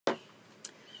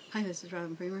Hi, this is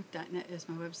RobinBremer.net is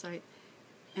my website.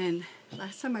 And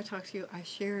last time I talked to you, I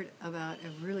shared about a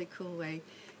really cool way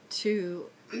to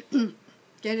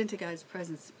get into God's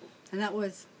presence. And that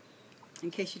was,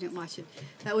 in case you didn't watch it,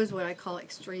 that was what I call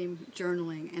extreme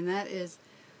journaling. And that is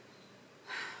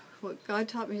what God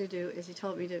taught me to do is He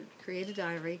told me to create a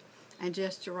diary and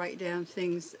just to write down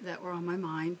things that were on my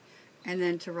mind and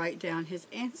then to write down His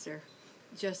answer.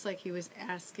 Just like He was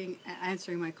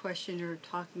answering my question or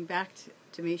talking back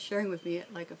to me, sharing with me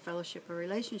like a fellowship or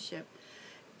relationship,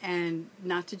 and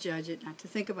not to judge it, not to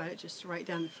think about it, just to write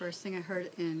down the first thing I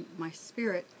heard in my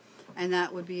spirit, and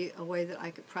that would be a way that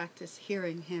I could practice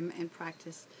hearing Him and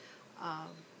practice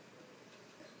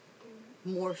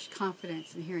more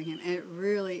confidence in hearing Him. And it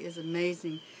really is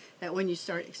amazing that when you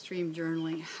start extreme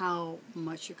journaling, how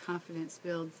much your confidence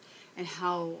builds and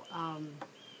how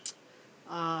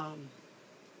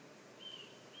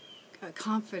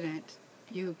confident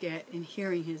you get in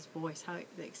hearing His voice, how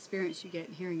the experience you get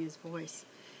in hearing His voice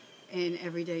in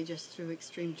every day just through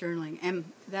extreme journaling. And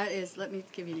that is, let me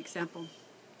give you an example.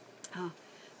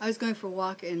 I was going for a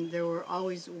walk and there were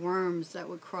always worms that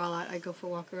would crawl out. I'd go for a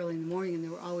walk early in the morning and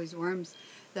there were always worms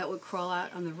that would crawl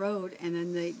out on the road, and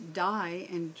then they'd die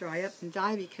and dry up and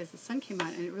die because the sun came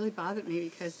out, and it really bothered me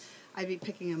because I'd be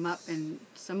picking them up and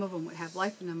some of them would have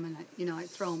life in them, and I'd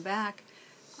throw them back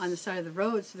on the side of the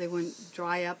road so they wouldn't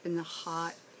dry up in the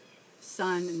hot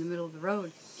sun in the middle of the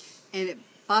road. And it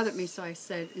bothered me, so I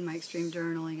said in my extreme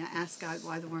journaling, I asked God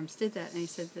why the worms did that, and He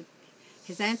said that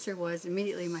His answer was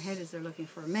immediately in my head is they're looking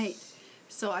for a mate.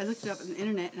 So I looked it up on the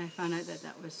internet and I found out that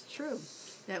that was true.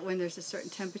 That when there's a certain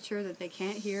temperature that they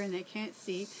can't hear and they can't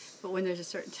see, but when there's a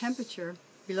certain temperature,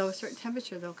 below a certain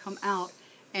temperature, they'll come out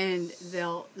and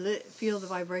they'll feel the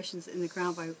vibrations in the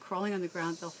ground. By crawling on the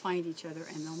ground, they'll find each other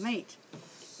and they'll mate.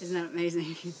 Isn't that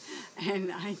amazing?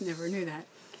 And I never knew that.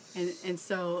 And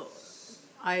so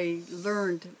I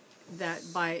learned that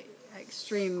by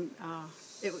extreme,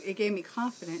 it gave me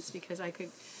confidence because I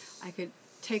could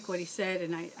take what He said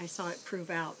and I saw it prove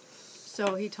out.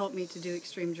 So He told me to do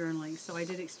extreme journaling. So I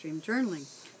did extreme journaling.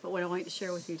 But what I want to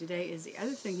share with you today is the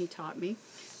other thing He taught me.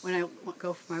 When I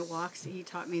go for my walks, He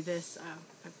taught me this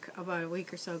about a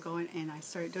week or so ago, and I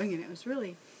started doing it. It was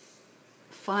really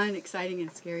fun, exciting,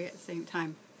 and scary at the same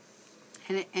time.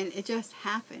 And it just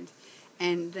happened.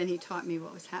 And then He taught me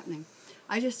what was happening.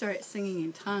 I just started singing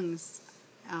in tongues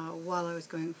while I was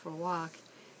going for a walk.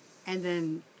 And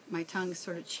then my tongue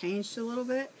sort of changed a little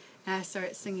bit. And I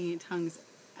started singing in tongues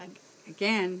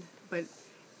again. But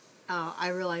I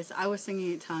realized I was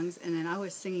singing in tongues. And then I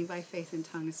was singing by faith in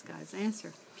tongues, God's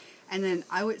answer. And then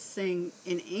I would sing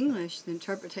in English the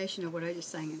interpretation of what I just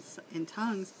sang in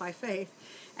tongues by faith.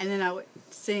 And then I would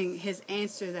sing His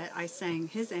answer that I sang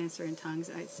His answer in tongues.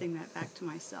 And I'd sing that back to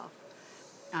myself,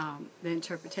 the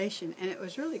interpretation. And it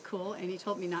was really cool. And He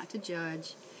told me not to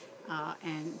judge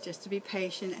and just to be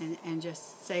patient and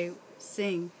just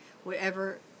sing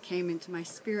whatever came into my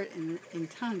spirit in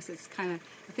tongues. It's kind of,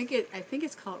 I think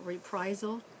it's called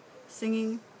reprisal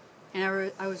singing.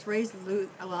 And I was raised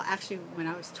well, actually when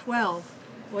I was 12,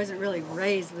 I wasn't really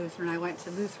raised Lutheran. I went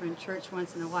to Lutheran church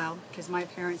once in a while because my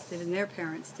parents did and their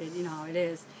parents did. You know how it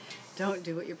is. Don't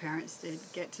do what your parents did.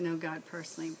 Get to know God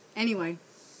personally. Anyway,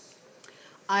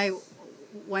 I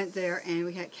went there and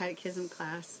we had catechism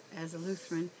class as a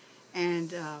Lutheran,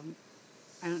 and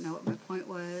I don't know what my point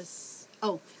was.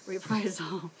 Oh,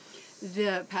 reprisal.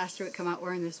 The pastor would come out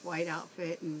wearing this white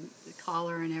outfit and the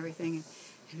collar and everything,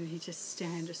 and he'd just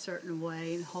stand a certain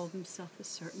way and hold himself a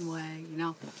certain way,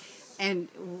 And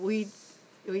we'd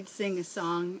sing a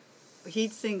song,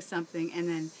 he'd sing something, and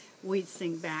then we'd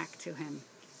sing back to him.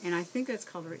 And I think that's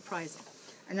called a reprisal.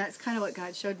 And that's kind of what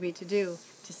God showed me to do,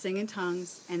 to sing in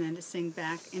tongues and then to sing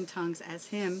back in tongues as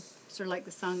Him, sort of like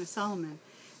the Song of Solomon.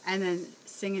 And then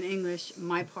sing in English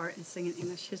my part and sing in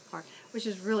English His part, which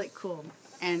is really cool.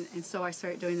 And so I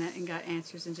started doing that and got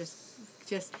answers, and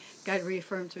just God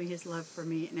reaffirmed to me His love for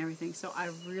me and everything. So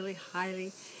I really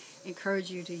highly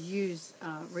encourage you to use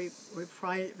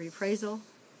reprisal.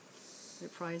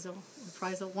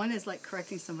 One is like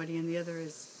correcting somebody, and the other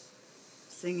is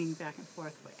singing back and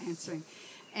forth, answering.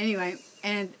 Anyway,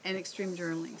 and extreme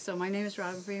journaling. So my name is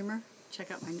Robin Bremer.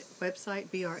 Check out my website,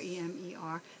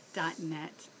 bremer.net,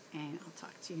 and I'll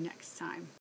talk to you next time.